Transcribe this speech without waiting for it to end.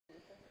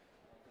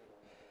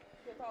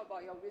talk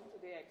about your win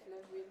today?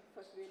 Excellent win,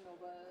 first win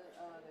over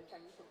the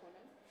Chinese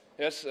opponent.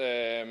 Yes,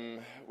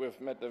 we've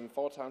met them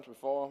 4 times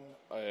before.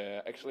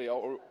 Actually,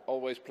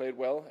 always played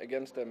well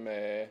against them,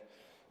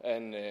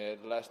 and the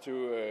last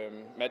 2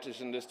 matches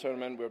in this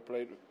tournament we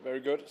played very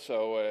good.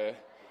 So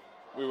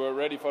we were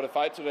ready for the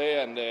fight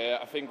today, and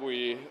I think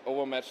we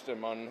overmatched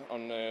them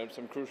on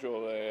some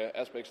crucial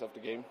aspects of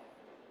the game.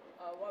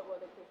 What were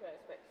the crucial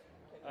aspects?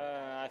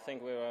 I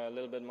think we were a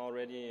little bit more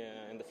ready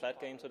in the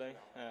flat game today.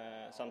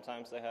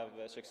 Sometimes they have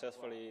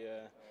successfully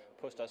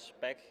pushed us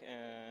back.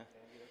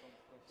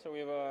 So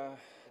we were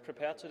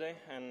prepared today,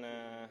 and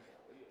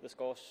the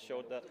scores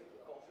showed that.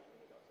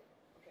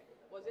 Okay.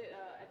 Was it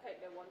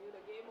attack that won you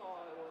the game,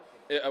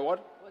 or What?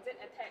 Was it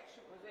attack?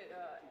 Was it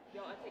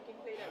your attacking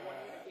play that won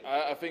you the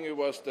game? I think it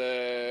was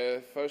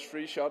the first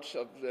 3 shots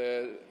of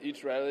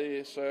each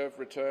rally, serve,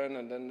 return,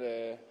 and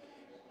then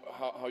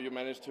how you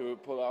managed to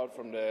pull out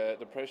from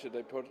the pressure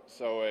they put.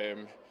 So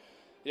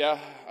yeah,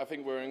 I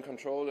think we're in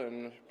control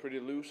and pretty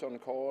loose on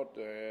court.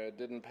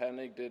 Didn't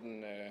panic,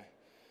 didn't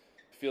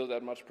feel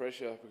that much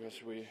pressure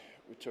because we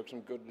took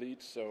some good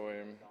leads. So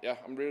yeah,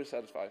 I'm really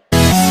satisfied.